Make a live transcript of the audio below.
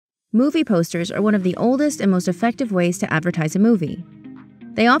Movie posters are one of the oldest and most effective ways to advertise a movie.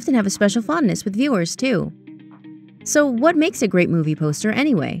 They often have a special fondness with viewers, too. So, what makes a great movie poster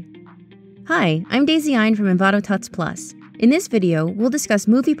anyway? Hi, I'm Daisy Ein from Envato Tuts Plus. In this video, we'll discuss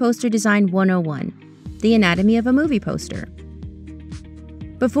Movie Poster Design 101, the anatomy of a movie poster.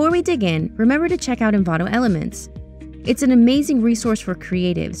 Before we dig in, remember to check out Envato Elements. It's an amazing resource for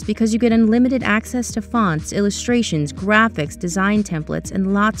creatives because you get unlimited access to fonts, illustrations, graphics, design templates,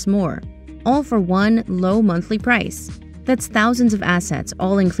 and lots more, all for one low monthly price. That's thousands of assets,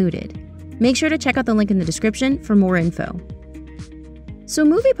 all included. Make sure to check out the link in the description for more info. So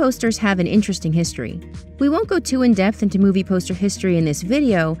movie posters have an interesting history. We won't go too in-depth into movie poster history in this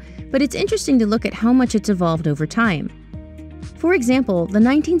video, but it's interesting to look at how much it's evolved over time. For example, the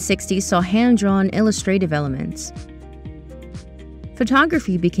 1960s saw hand-drawn illustrative elements.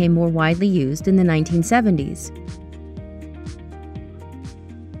 Photography became more widely used in the 1970s.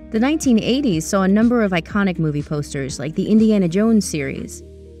 The 1980s saw a number of iconic movie posters like the Indiana Jones series.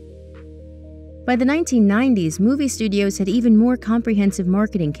 By the 1990s, movie studios had even more comprehensive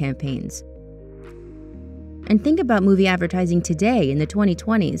marketing campaigns. And think about movie advertising today in the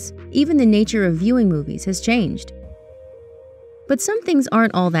 2020s. Even the nature of viewing movies has changed. But some things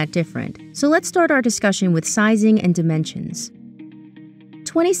aren't all that different, so let's start our discussion with sizing and dimensions.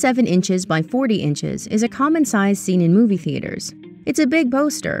 27 inches by 40 inches is a common size seen in movie theaters. It's a big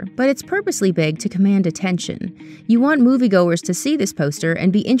poster, but it's purposely big to command attention. You want moviegoers to see this poster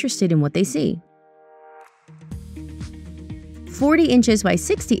and be interested in what they see. 40 inches by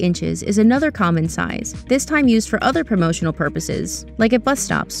 60 inches is another common size, this time used for other promotional purposes, like at bus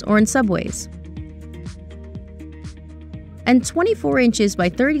stops or in subways. And 24 inches by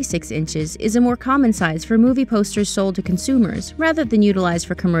 36 inches is a more common size for movie posters sold to consumers rather than utilized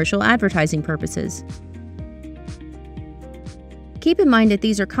for commercial advertising purposes. Keep in mind that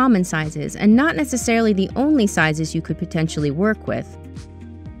these are common sizes and not necessarily the only sizes you could potentially work with.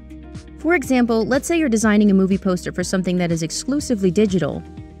 For example, let's say you're designing a movie poster for something that is exclusively digital.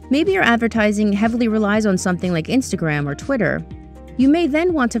 Maybe your advertising heavily relies on something like Instagram or Twitter. You may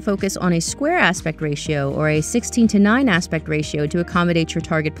then want to focus on a square aspect ratio or a 16:9 aspect ratio to accommodate your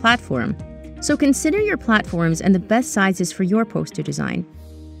target platform. So consider your platforms and the best sizes for your poster design.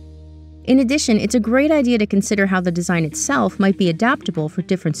 In addition, it's a great idea to consider how the design itself might be adaptable for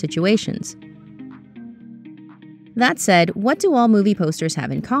different situations. That said, what do all movie posters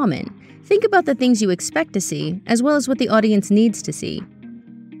have in common? Think about the things you expect to see, as well as what the audience needs to see.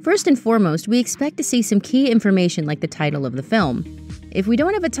 First and foremost, we expect to see some key information like the title of the film. If we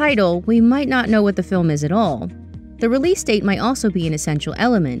don't have a title, we might not know what the film is at all. The release date might also be an essential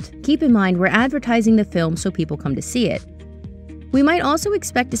element. Keep in mind we're advertising the film so people come to see it. We might also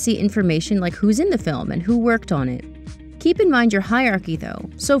expect to see information like who's in the film and who worked on it. Keep in mind your hierarchy though.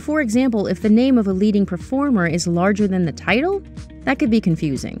 So for example, if the name of a leading performer is larger than the title, that could be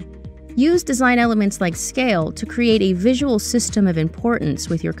confusing. Use design elements like scale to create a visual system of importance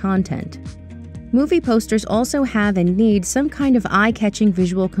with your content. Movie posters also have and need some kind of eye-catching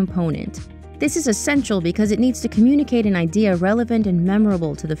visual component. This is essential because it needs to communicate an idea relevant and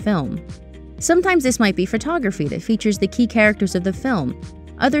memorable to the film. Sometimes this might be photography that features the key characters of the film.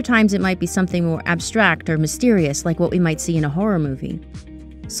 Other times it might be something more abstract or mysterious like what we might see in a horror movie.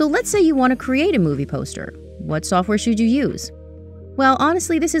 So let's say you want to create a movie poster. What software should you use? Well,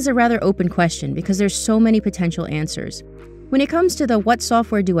 honestly, this is a rather open question because there's so many potential answers. When it comes to the "what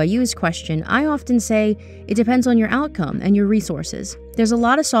software do I use" question, I often say it depends on your outcome and your resources. There's a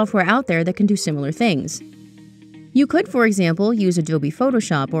lot of software out there that can do similar things. You could, for example, use Adobe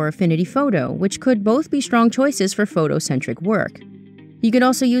Photoshop or Affinity Photo, which could both be strong choices for photo-centric work. You could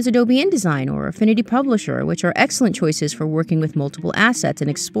also use Adobe InDesign or Affinity Publisher, which are excellent choices for working with multiple assets and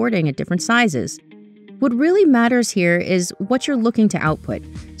exporting at different sizes. What really matters here is what you're looking to output,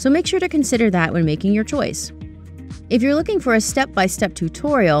 so make sure to consider that when making your choice. If you're looking for a step-by-step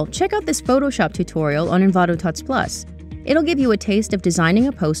tutorial, check out this Photoshop tutorial on Envato Tuts Plus. It'll give you a taste of designing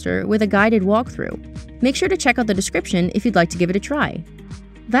a poster with a guided walkthrough. Make sure to check out the description if you'd like to give it a try.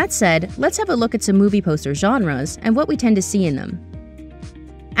 That said, let's have a look at some movie poster genres and what we tend to see in them.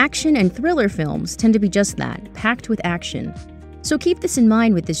 Action and thriller films tend to be just that, packed with action. So keep this in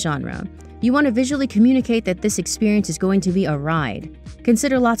mind with this genre. You want to visually communicate that this experience is going to be a ride.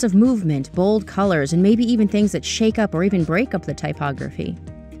 Consider lots of movement, bold colors, and maybe even things that shake up or even break up the typography.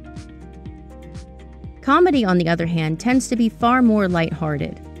 Comedy, on the other hand, tends to be far more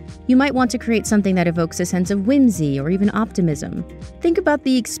lighthearted. You might want to create something that evokes a sense of whimsy or even optimism. Think about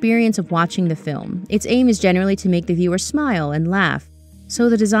the experience of watching the film. Its aim is generally to make the viewer smile and laugh, so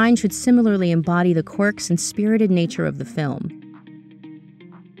the design should similarly embody the quirks and spirited nature of the film.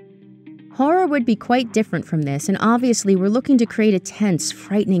 Horror would be quite different from this, and obviously we're looking to create a tense,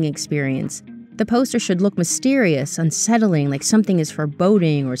 frightening experience. The poster should look mysterious, unsettling, like something is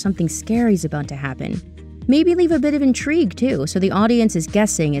foreboding or something scary is about to happen. Maybe leave a bit of intrigue too, so the audience is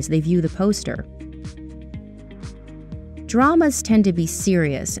guessing as they view the poster. Dramas tend to be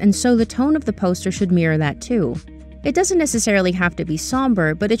serious, and so the tone of the poster should mirror that too. It doesn't necessarily have to be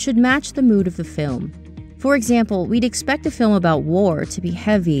somber, but it should match the mood of the film. For example, we'd expect a film about war to be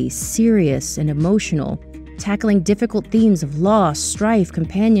heavy, serious, and emotional, tackling difficult themes of loss, strife,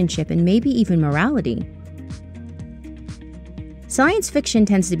 companionship, and maybe even morality. Science fiction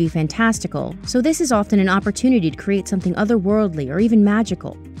tends to be fantastical, so this is often an opportunity to create something otherworldly or even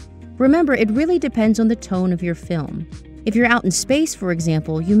magical. Remember, it really depends on the tone of your film. If you're out in space, for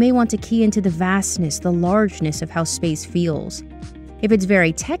example, you may want to key into the vastness, the largeness of how space feels. If it's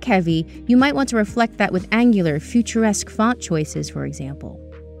very tech-heavy, you might want to reflect that with angular, futuresque font choices, for example.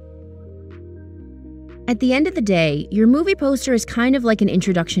 At the end of the day, your movie poster is kind of like an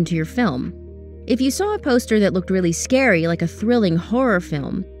introduction to your film. If you saw a poster that looked really scary, like a thrilling horror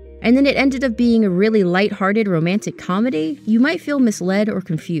film, and then it ended up being a really lighthearted romantic comedy, you might feel misled or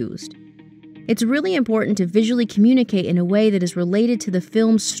confused. It's really important to visually communicate in a way that is related to the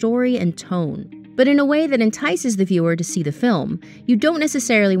film's story and tone, but in a way that entices the viewer to see the film. You don't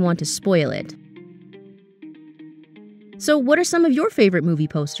necessarily want to spoil it. So what are some of your favorite movie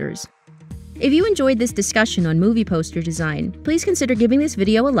posters? If you enjoyed this discussion on movie poster design, please consider giving this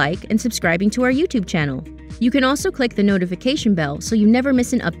video a like and subscribing to our YouTube channel. You can also click the notification bell so you never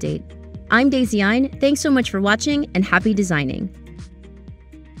miss an update. I'm Daisy Ein, thanks so much for watching and happy designing!